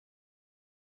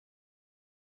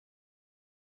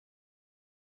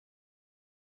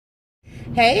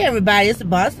Hey everybody, it's the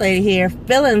Boss Lady here,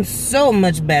 feeling so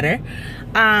much better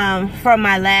from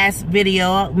my last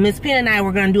video. Miss Pina and I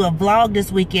were going to do a vlog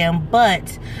this weekend, but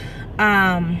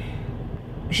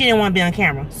she didn't want to be on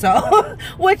camera, so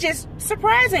which is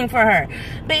surprising for her.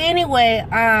 But anyway,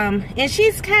 and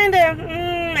she's kind of,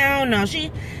 I don't know,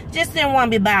 she just didn't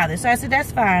want to be bothered, so I said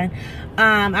that's fine.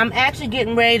 I'm actually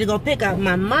getting ready to go pick up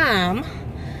my mom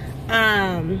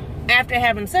after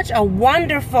having such a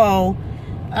wonderful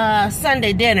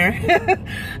Sunday dinner.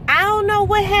 I don't know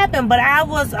what happened, but I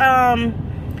was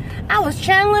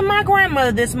channeling my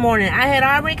grandmother this morning. I had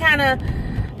already kind of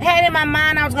had in my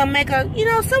mind I was gonna make a,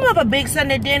 some of a big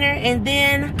Sunday dinner, and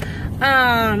then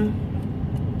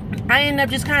I ended up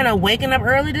just kind of waking up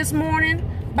early this morning,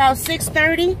 about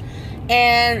 6:30,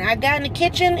 and I got in the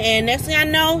kitchen, and next thing I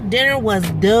know, dinner was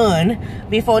done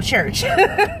before church.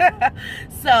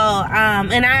 So,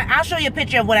 and I'll show you a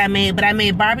picture of what I made, but I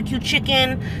made barbecue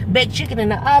chicken, baked chicken in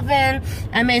the oven.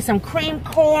 I made some cream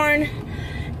corn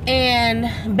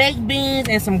and baked beans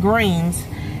and some greens.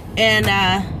 And,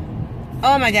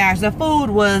 oh my gosh, the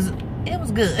food was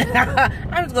good.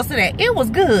 I'm just gonna say that. It was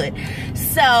good.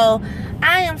 So,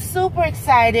 I am super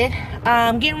excited.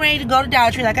 Getting ready to go to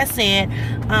Dollar Tree, like I said.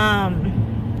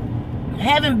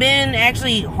 Haven't been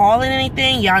actually hauling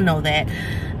anything. Y'all know that.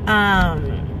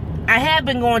 I have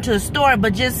been going to the store,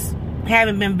 but just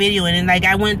haven't been videoing. And like,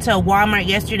 I went to Walmart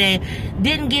yesterday,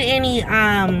 didn't get any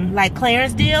like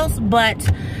clearance deals, but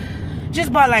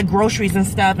just bought like groceries and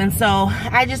stuff, and so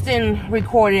I just didn't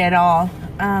record it at all.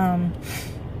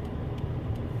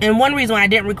 And one reason why I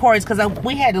didn't record is because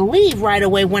we had to leave right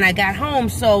away when I got home.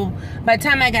 So by the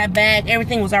time I got back,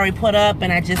 everything was already put up,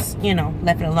 and I just,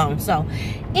 left it alone. So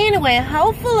anyway,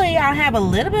 hopefully I'll have a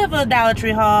little bit of a Dollar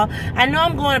Tree haul. I know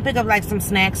I'm going to pick up like some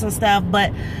snacks and stuff,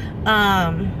 but,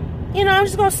 I'm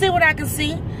just going to see what I can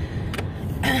see.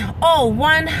 Oh,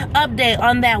 one update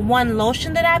on that one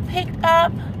lotion that I picked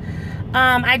up.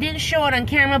 I didn't show it on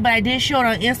camera, but I did show it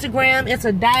on Instagram. It's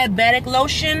a diabetic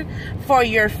lotion for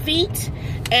your feet.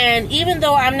 And even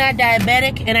though I'm not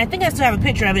diabetic, and I think I still have a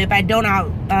picture of it. If I don't,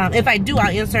 if I do,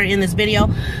 I'll insert it in this video.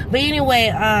 But anyway,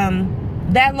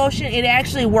 that lotion, it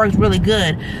actually works really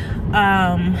good.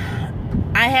 I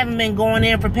haven't been going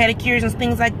in for pedicures and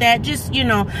things like that. Just,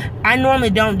 I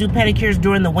normally don't do pedicures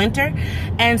during the winter.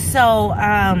 And so,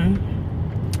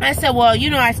 I said, well,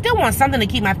 I still want something to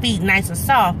keep my feet nice and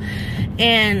soft.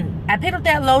 And I picked up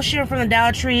that lotion from the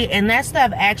Dollar Tree, and that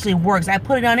stuff actually works. I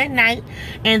put it on at night,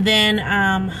 and then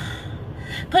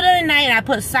put it on at night, and I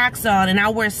put socks on, and I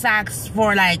wear socks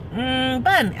for like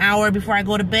about an hour before I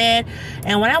go to bed.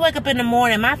 And when I wake up in the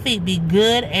morning, my feet be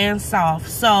good and soft.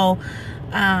 So,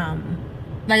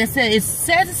 like I said, it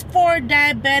says it's for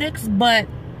diabetics, but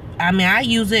I mean, I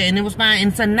use it, and it was fine.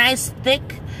 And it's a nice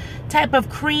thick type of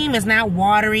cream. It's not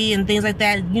watery and things like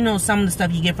that. Some of the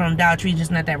stuff you get from Dollar Tree is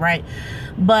just not that right.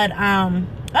 But other than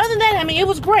that, I mean, it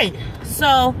was great.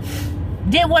 So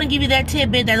did want to give you that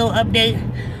tidbit, that little update.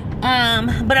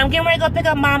 But I'm getting ready to go pick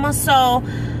up Mama, so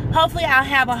hopefully I'll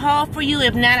have a haul for you.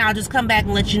 If not, I'll just come back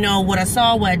and let you know what I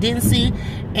saw, what I didn't see.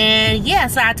 And yeah,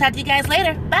 so I'll talk to you guys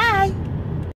later. Bye.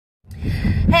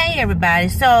 Hey everybody,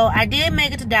 so I did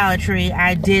make it to Dollar Tree.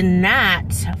 I did not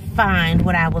find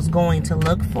what I was going to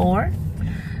look for,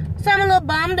 so I'm a little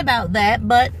bummed about that,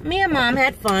 but me and Mom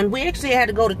had fun. We actually had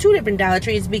to go to 2 different Dollar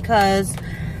Trees because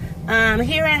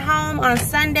here at home on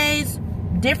Sundays,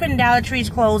 different Dollar Trees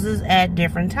closes at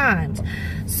different times.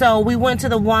 So we went to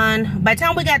the one, by the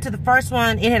time we got to the first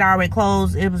one, it had already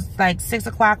closed. It was like 6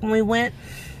 o'clock when we went.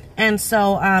 And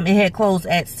so it had closed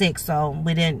at 6, so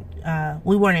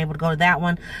we weren't able to go to that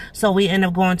one. So we ended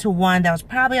up going to one that was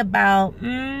probably about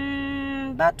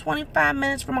 25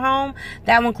 minutes from home.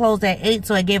 That one closed at 8,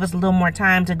 so it gave us a little more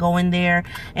time to go in there.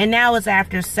 And now it's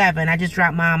after 7. I just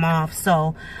dropped Mom off,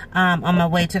 so on my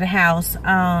way to the house.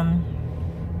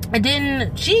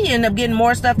 She ended up getting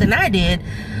more stuff than I did.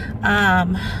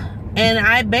 And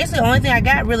I basically, the only thing I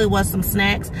got really was some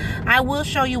snacks. I will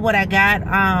show you what I got.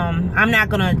 I'm not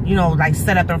gonna, like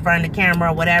set up in front of the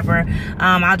camera or whatever.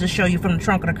 I'll just show you from the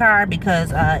trunk of the car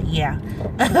because, yeah.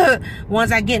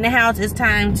 Once I get in the house, it's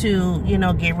time to,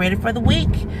 get ready for the week.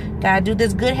 Gotta do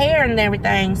this good hair and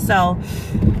everything, so.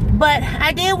 But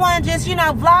I did want to just,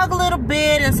 vlog a little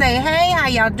bit and say, hey, how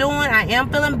y'all doing? I am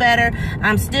feeling better.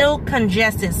 I'm still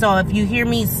congested, so if you hear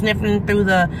me sniffing through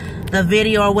the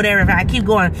video or whatever, if I keep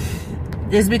going,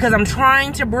 it's because I'm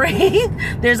trying to breathe.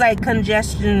 There's like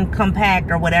congestion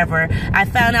compact or whatever. I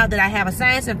found out that I have a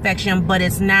sinus infection, but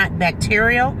it's not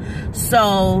bacterial,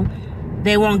 so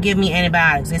they won't give me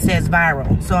antibiotics. It says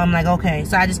viral. So I'm like, okay.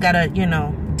 So I just gotta,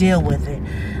 deal with it.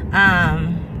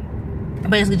 I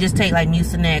basically just take like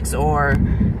Mucinex or,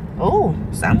 oh,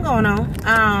 something going on.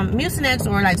 Mucinex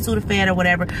or like Sudafed or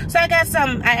whatever. So I got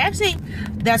some,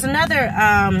 that's another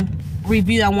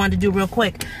review I wanted to do real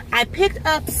quick. I picked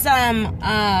up some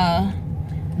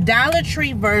Dollar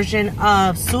Tree version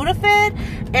of Sudafed,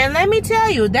 and let me tell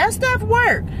you, that stuff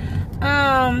worked.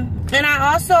 And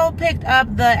I also picked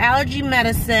up the allergy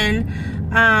medicine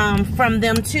from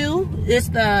them too. It's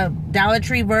the Dollar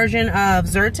Tree version of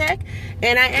Zyrtec,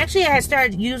 and I actually had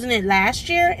started using it last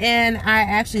year, and I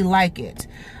actually like it.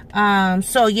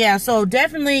 So yeah, so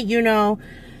definitely, you know,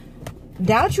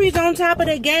 Dollar Tree's on top of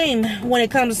their game when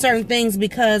it comes to certain things,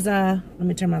 because let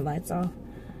me turn my lights off.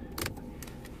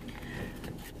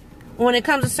 When it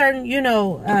comes to certain, you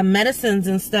know, medicines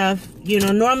and stuff, you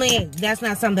know, normally that's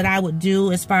not something that I would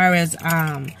do as far as,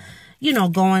 you know,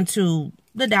 going to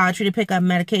the Dollar Tree to pick up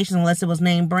medication unless it was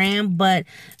name brand. But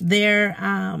their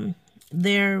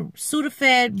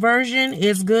Sudafed version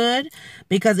is good,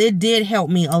 because it did help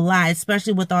me a lot,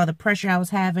 especially with all the pressure I was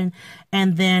having.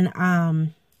 And then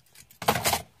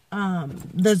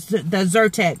the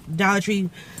Zyrtec, Dollar Tree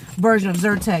version of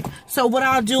Zyrtec. So what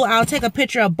I'll do, I'll take a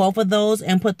picture of both of those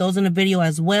and put those in the video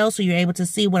as well, so you're able to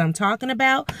see what I'm talking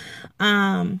about.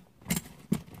 And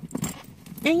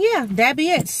yeah, that'd be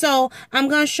it. So I'm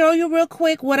going to show you real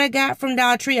quick what I got from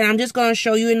Dollar Tree, and I'm just going to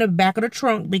show you in the back of the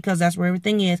trunk, because that's where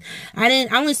everything is. I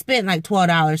only spent like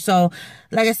 $12. So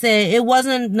like I said, it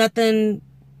wasn't nothing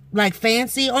like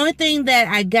fancy. Only thing that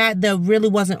I got that really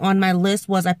wasn't on my list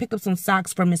was I picked up some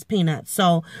socks for Miss Peanut.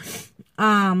 So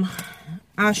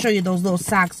I'll show you those little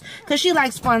socks, because she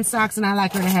likes fun socks, and I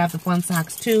like her to have the fun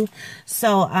socks too.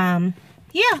 So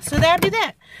yeah, so that'd be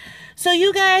that. So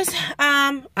you guys,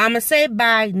 I'm gonna say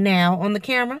bye now on the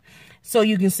camera, so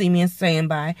you can see me and saying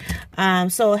bye.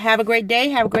 So have a great day,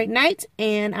 have a great night,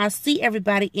 and I'll see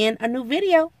everybody in a new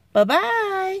video. Bye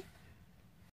bye.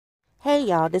 Hey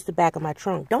y'all, this is the back of my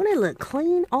trunk. Don't it look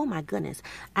clean? Oh my goodness.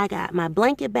 I got my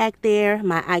blanket back there,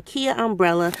 my IKEA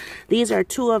umbrella. These are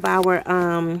two of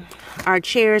our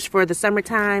chairs for the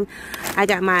summertime. I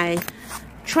got my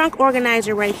trunk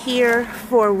organizer right here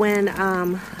for when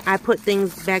I put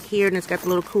things back here, and it's got the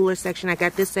little cooler section. I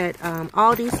got this at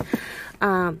Aldi's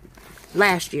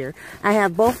last year. I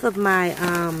have both of my,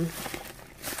 I'm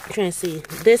trying to see,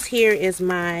 this here is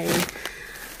my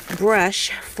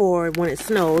brush for when it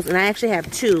snows, and I actually have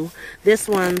two. This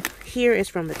one here is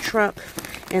from the truck,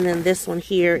 and then this one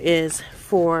here is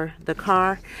for the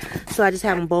car. So I just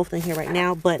have them both in here right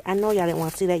now, but I know y'all didn't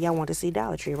want to see that. Y'all want to see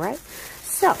Dollar Tree, right?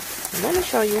 So let me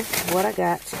show you what I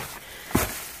got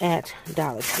at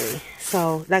Dollar Tree.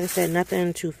 So like I said,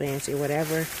 nothing too fancy or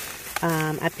whatever.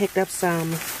 I picked up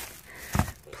some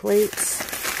plates,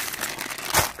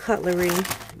 cutlery,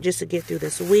 just to get through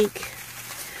this week.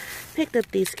 Picked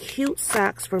up these cute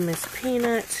socks for Miss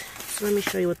Peanut. So let me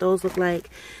show you what those look like.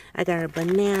 I got her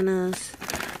bananas.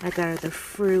 I got her the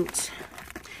fruit.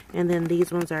 And then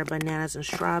these ones are bananas and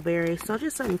strawberries. So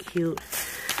just something cute.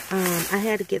 I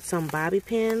had to get some bobby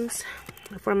pins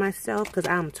for myself, because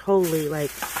I'm totally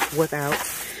like without.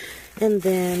 And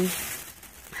then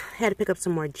had to pick up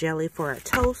some more jelly for our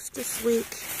toast this week.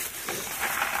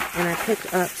 And I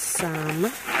picked up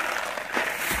some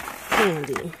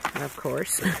candy, of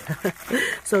course.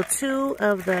 So two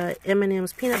of the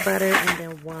M&M's peanut butter, and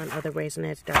then one of the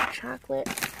Raisinets dark chocolate.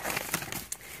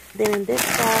 Then in this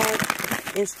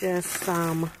bag is just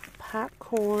some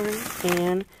popcorn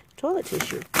and toilet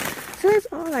tissue. So that's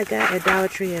all I got at Dollar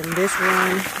Tree in this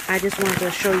run. I just wanted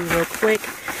to show you real quick,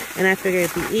 and I figured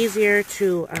it'd be easier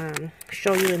to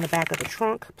show you in the back of the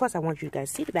trunk. Plus, I want you guys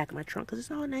to see the back of my trunk, because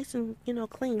it's all nice and, you know,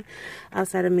 clean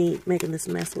outside of me making this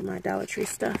mess with my Dollar Tree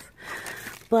stuff.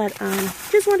 But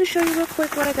just wanted to show you real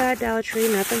quick what I got at Dollar Tree.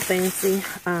 Nothing fancy.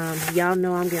 Y'all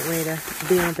know I'm getting ready to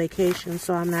be on vacation,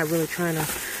 so I'm not really trying to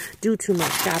do too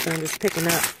much shopping. I'm just picking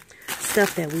up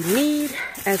stuff that we need,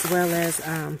 as well as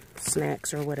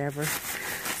snacks or whatever.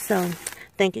 So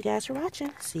thank you guys for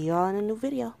watching. See y'all in a new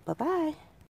video. Bye bye.